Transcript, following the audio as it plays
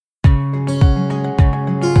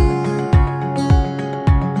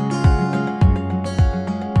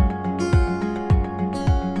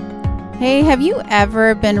Hey, have you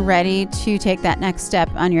ever been ready to take that next step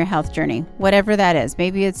on your health journey? Whatever that is.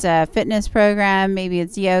 Maybe it's a fitness program, maybe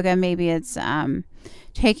it's yoga, maybe it's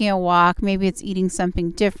taking a walk, maybe it's eating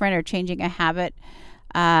something different or changing a habit,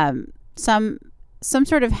 some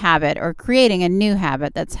sort of habit or creating a new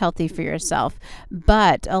habit that's healthy for yourself.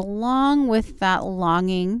 But along with that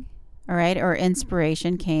longing, all right, or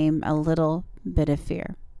inspiration came a little bit of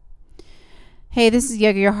fear. Hey, this is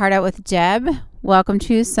Yoga Your Heart Out with Deb. Welcome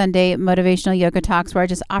to Sunday Motivational Yoga Talks, where I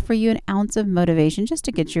just offer you an ounce of motivation just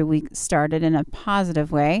to get your week started in a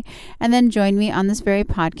positive way. And then join me on this very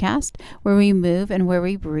podcast where we move and where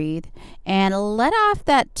we breathe and let off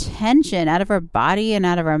that tension out of our body and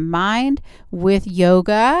out of our mind with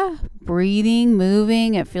yoga, breathing,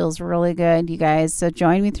 moving. It feels really good, you guys. So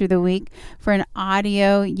join me through the week for an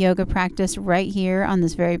audio yoga practice right here on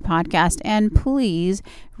this very podcast. And please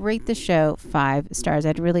rate the show 5 stars.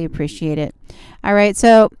 I'd really appreciate it. All right.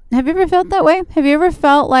 So have you ever felt that way? Have you ever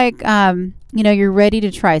felt like, you're ready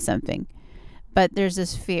to try something, but there's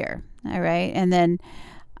this fear. All right. And then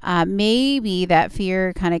maybe that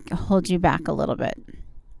fear kind of holds you back a little bit.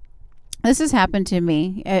 This has happened to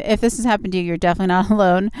me. If this has happened to you, you're definitely not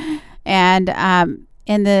alone. And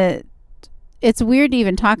it's weird to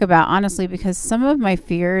even talk about, honestly, because some of my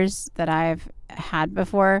fears that I've had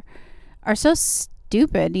before are so stupid.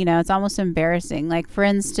 It's almost embarrassing. Like, for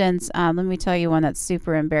instance, let me tell you one that's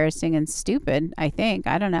super embarrassing and stupid, I think.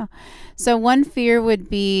 I don't know. So one fear would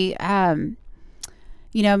be, maybe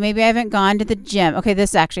I haven't gone to the gym. Okay,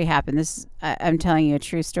 this actually happened. I'm telling you a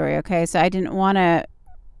true story, okay? So I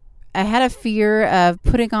had a fear of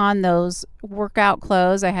putting on those workout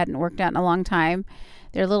clothes. I hadn't worked out in a long time.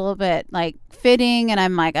 They're a little bit like fitting, and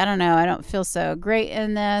I'm like, I don't know. I don't feel so great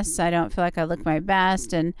in this. I don't feel like I look my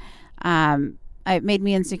best. And it made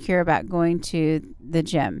me insecure about going to the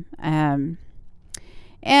gym. At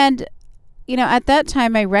that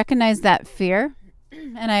time, I recognized that fear.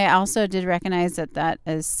 And I also did recognize that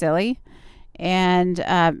is silly. And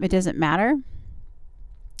it doesn't matter.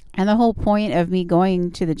 And the whole point of me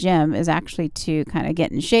going to the gym is actually to kind of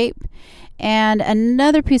get in shape. And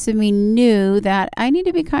another piece of me knew that I need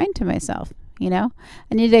to be kind to myself. I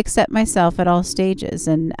need to accept myself at all stages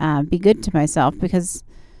and be good to myself because,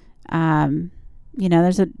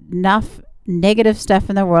 there's enough negative stuff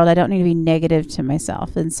in the world. I don't need to be negative to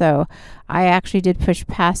myself. And so I actually did push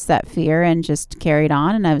past that fear and just carried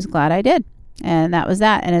on. And I was glad I did. And that was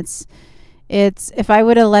that. And it's if I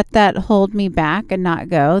would have let that hold me back and not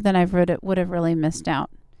go, then I would have really missed out.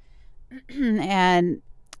 And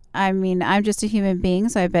I mean, I'm just a human being,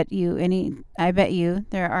 so I bet you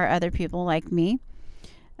there are other people like me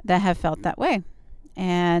that have felt that way.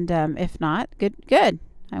 And if not, good.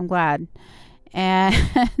 I'm glad.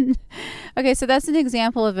 And okay, so that's an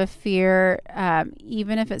example of a fear,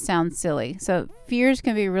 even if it sounds silly. So fears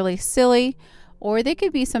can be really silly, or they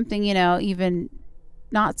could be something, even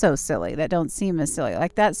not so silly, that don't seem as silly.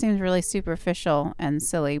 Like, that seems really superficial and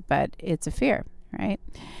silly, but it's a fear, right?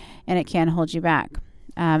 And it can hold you back.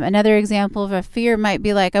 Another example of a fear might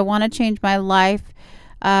be like, I want to change my life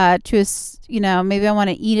maybe I want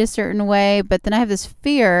to eat a certain way, but then I have this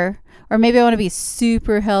fear, or maybe I want to be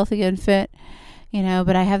super healthy and fit,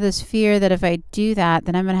 but I have this fear that if I do that,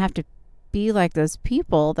 then I'm going to have to be like those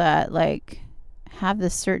people that like have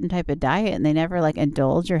this certain type of diet and they never like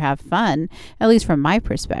indulge or have fun, at least from my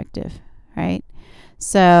perspective, right?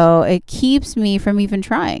 So it keeps me from even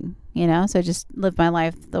trying, so I just live my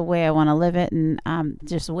life the way I want to live it and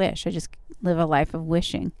just wish. I just live a life of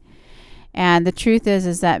wishing. And the truth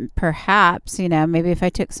is that perhaps, maybe if I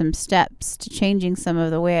took some steps to changing some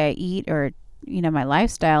of the way I eat or, my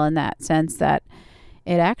lifestyle in that sense, that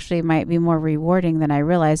it actually might be more rewarding than I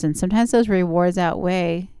realize. And sometimes those rewards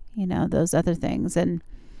outweigh those other things. And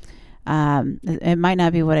it might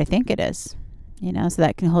not be what I think it is, so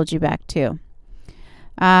that can hold you back too.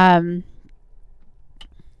 Another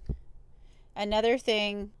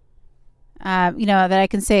thing, that I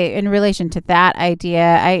can say in relation to that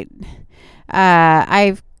idea,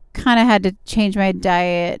 I've kind of had to change my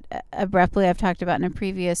diet abruptly. I've talked about in a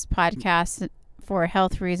previous podcast for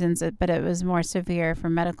health reasons, but it was more severe for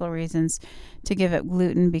medical reasons, to give up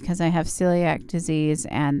gluten because I have celiac disease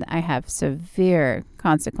and I have severe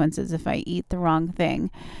consequences if I eat the wrong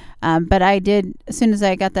thing. But I did, as soon as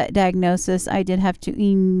I got that diagnosis, I did have to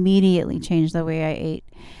immediately change the way I ate.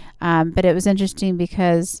 But it was interesting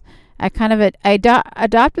because I kind of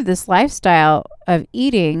adopted this lifestyle of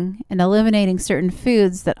eating and eliminating certain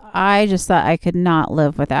foods that I just thought I could not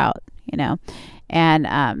live without,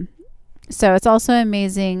 And so it's also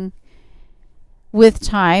amazing with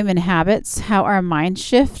time and habits, how our mind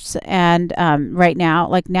shifts. And right now,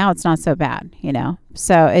 like now, it's not so bad,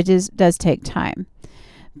 So it just does take time.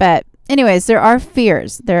 But anyways, there are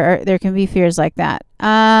fears. There can be fears like that.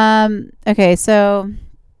 Okay, so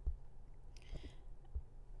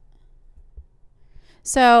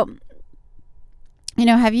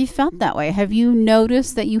have you felt that way? Have you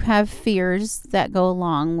noticed that you have fears that go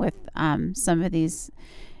along with some of these,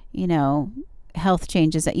 health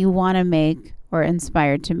changes that you want to make or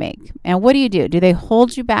inspired to make? And what do? Do they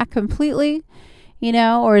hold you back completely?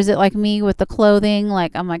 Or is it like me with the clothing?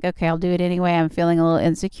 Like, I'm like, okay, I'll do it anyway. I'm feeling a little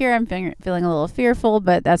insecure. I'm feeling a little fearful,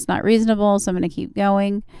 but that's not reasonable. So I'm going to keep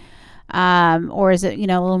going. Or is it, a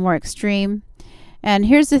little more extreme? And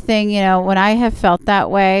here's the thing, when I have felt that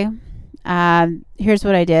way, here's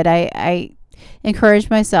what I did. I encouraged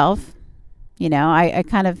myself. I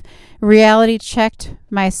kind of reality checked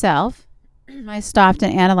myself. I stopped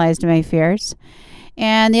and analyzed my fears.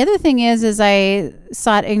 And the other thing is I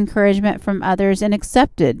sought encouragement from others and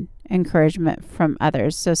accepted encouragement from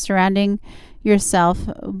others. So surrounding yourself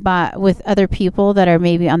with other people that are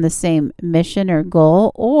maybe on the same mission or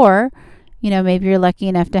goal, or, maybe you're lucky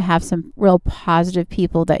enough to have some real positive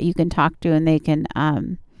people that you can talk to and they can,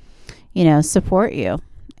 support you.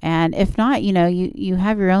 And if not, you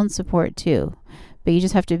have your own support too, but you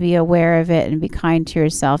just have to be aware of it and be kind to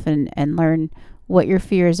yourself and learn what your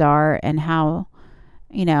fears are and how,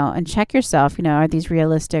 and check yourself, are these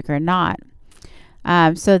realistic or not?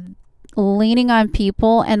 So leaning on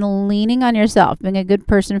people and leaning on yourself, being a good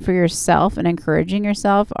person for yourself and encouraging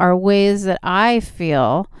yourself are ways that I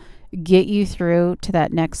feel get you through to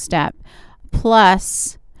that next step.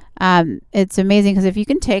 Plus, it's amazing because if you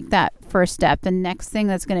can take that first step, the next thing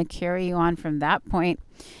that's going to carry you on from that point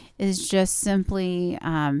is just simply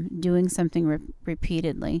doing something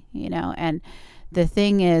repeatedly, and the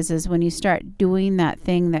thing is when you start doing that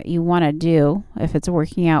thing that you want to do, if it's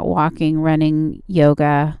working out, walking, running,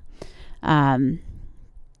 yoga,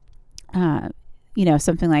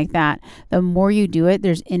 something like that, the more you do it,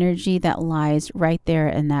 there's energy that lies right there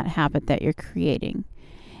in that habit that you're creating.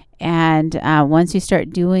 And once you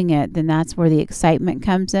start doing it, then that's where the excitement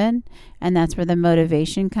comes in, and that's where the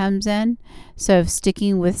motivation comes in. So if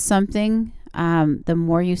sticking with something, the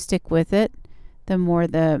more you stick with it, the more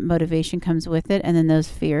the motivation comes with it, and then those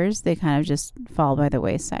fears, they kind of just fall by the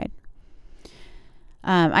wayside.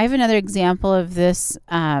 I have another example of this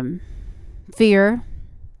fear,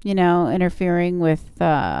 interfering with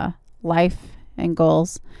life and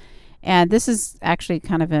goals. And this is actually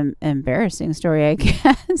kind of an embarrassing story, I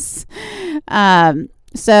guess.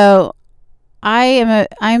 So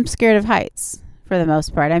I'm scared of heights for the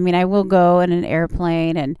most part. I mean, I will go in an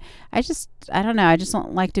airplane and I don't know. I just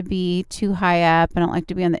don't like to be too high up. I don't like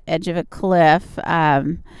to be on the edge of a cliff.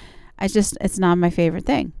 It's not my favorite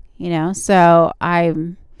thing, So I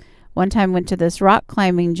one time went to this rock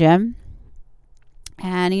climbing gym,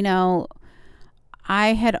 and,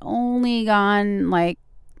 I had only gone like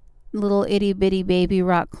little itty bitty baby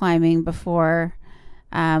rock climbing before,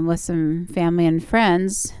 with some family and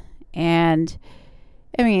friends. And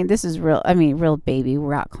I mean, this is real baby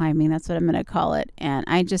rock climbing. That's what I'm going to call it. And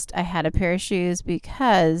I had a pair of shoes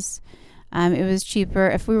because it was cheaper.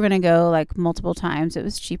 If we were going to go like multiple times, it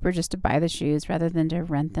was cheaper just to buy the shoes rather than to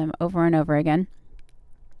rent them over and over again.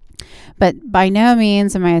 But by no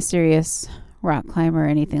means am I a serious rock climber or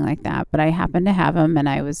anything like that. But I happened to have them, and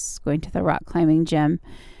I was going to the rock climbing gym.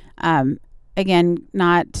 Again,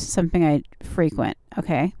 not something I frequent.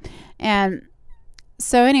 Okay. And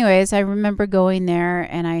so anyways, I remember going there,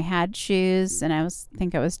 and I had shoes, and I was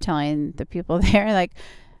telling the people there, like,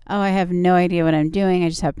 oh, I have no idea what I'm doing. I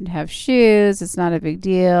just happen to have shoes. It's not a big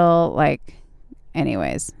deal. Like,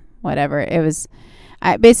 anyways, whatever. It was,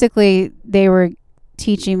 they were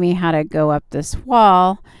teaching me how to go up this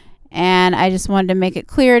wall. And I just wanted to make it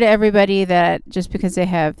clear to everybody that just because they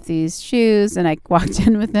have these shoes and I walked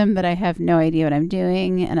in with them, that I have no idea what I'm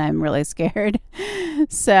doing and I'm really scared.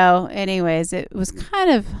 So anyways, it was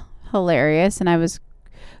kind of hilarious. And I was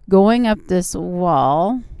going up this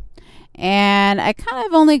wall, and I kind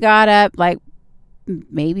of only got up like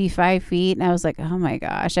maybe 5 feet. And I was like, oh my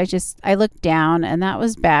gosh, I looked down, and that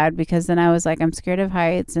was bad, because then I was like, I'm scared of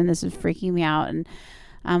heights and this is freaking me out. And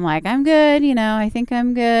I'm like, I'm good, I think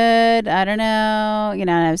I'm good. I don't know,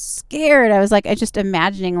 and I was scared. I was like, I just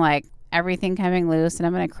imagining like everything coming loose and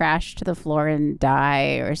I'm going to crash to the floor and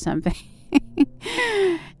die or something.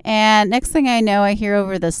 And next thing I know, I hear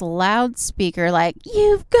over this loudspeaker, like,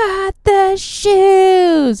 you've got the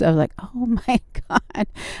shoes. I was like, oh my God,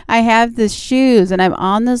 I have the shoes and I'm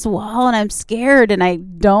on this wall and I'm scared and I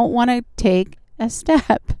don't want to take a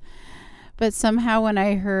step. But somehow when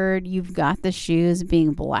I heard you've got the shoes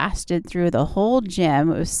being blasted through the whole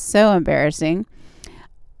gym, it was so embarrassing.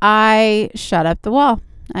 I shut up the wall.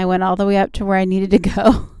 I went all the way up to where I needed to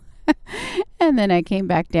go. And then I came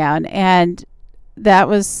back down. And that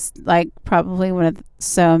was like probably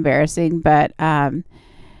so embarrassing. But,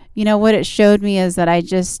 you know, what it showed me is that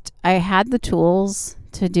I had the tools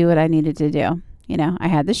to do what I needed to do. You know, I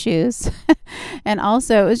had the shoes. And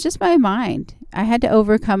also it was just my mind. I had to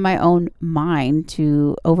overcome my own mind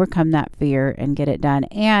to overcome that fear and get it done.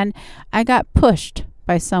 And I got pushed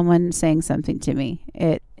by someone saying something to me.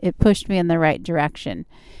 It pushed me in the right direction.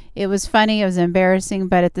 It was funny, it was embarrassing,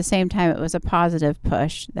 but at the same time, it was a positive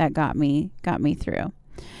push that got me through.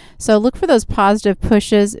 So look for those positive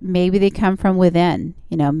pushes. Maybe they come from within.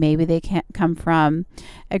 You know, maybe they can't come from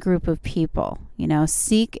a group of people. You know,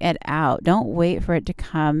 seek it out. Don't wait for it to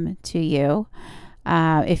come to you.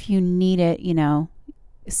 If you need it, you know,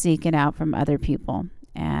 seek it out from other people.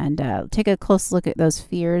 And take a close look at those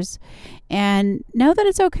fears and know that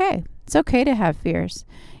it's okay. It's okay to have fears.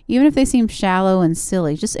 Even if they seem shallow and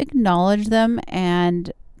silly, just acknowledge them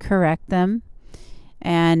and correct them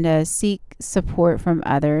and seek support from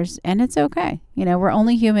others. And it's okay. You know, we're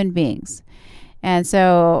only human beings. And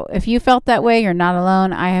so if you felt that way, you're not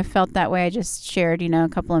alone. I have felt that way. I just shared, you know, a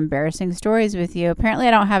couple embarrassing stories with you. Apparently,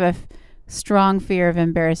 I don't have a strong fear of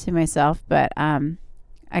embarrassing myself, but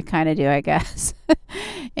I kind of do, I guess.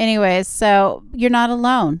 Anyways, so you're not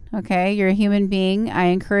alone, okay? You're a human being. I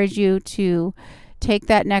encourage you to take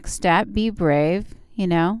that next step. Be brave, you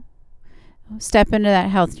know. Step into that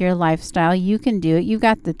healthier lifestyle. You can do it. You've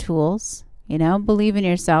got the tools, you know. Believe in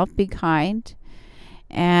yourself. Be kind.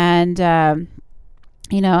 And,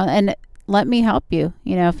 you know, and let me help you.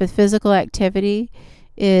 You know, if a physical activity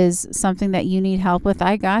is something that you need help with,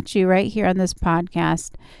 I got you right here on this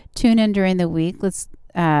podcast. Tune in during the week.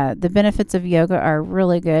 The benefits of yoga are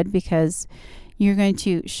really good because you're going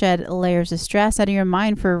to shed layers of stress out of your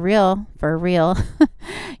mind for real.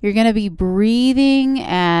 You're going to be breathing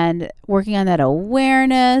and working on that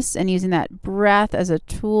awareness and using that breath as a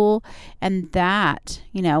tool. And that,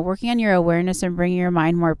 you know, working on your awareness and bringing your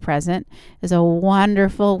mind more present is a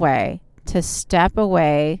wonderful way to step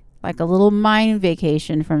away, like a little mind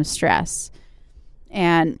vacation from stress.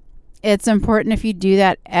 And it's important if you do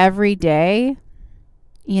that every day.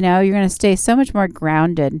 You know, you're going to stay so much more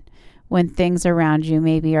grounded when things around you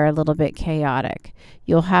maybe are a little bit chaotic.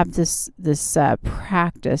 You'll have this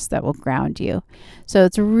practice that will ground you. So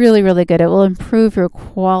it's really, really good. It will improve your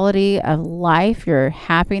quality of life, your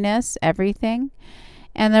happiness, everything.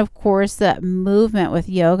 And of course, that movement with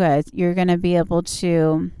yoga, you're going to be able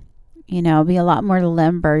to, you know, be a lot more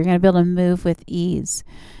limber. You're going to be able to move with ease.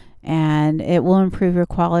 And it will improve your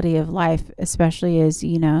quality of life, especially as,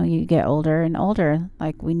 you know, you get older and older.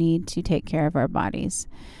 Like, we need to take care of our bodies.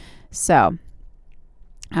 So,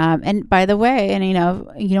 and by the way, and, you know,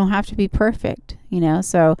 you don't have to be perfect, you know,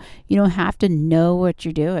 so you don't have to know what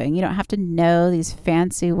you're doing. You don't have to know these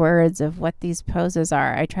fancy words of what these poses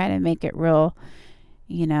are. I try to make it real,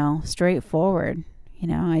 you know, straightforward. You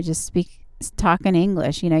know, I just talk in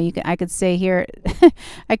English. You know, I could say here,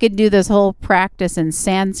 I could do this whole practice in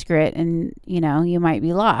Sanskrit and, you know, you might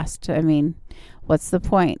be lost. I mean, what's the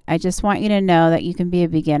point? I just want you to know that you can be a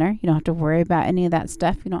beginner. You don't have to worry about any of that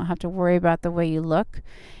stuff. You don't have to worry about the way you look.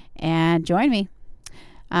 And join me.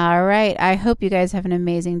 All right. I hope you guys have an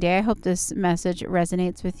amazing day. I hope this message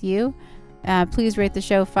resonates with you. Please rate the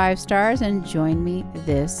show 5 stars and join me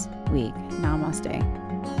this week.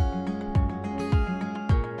 Namaste.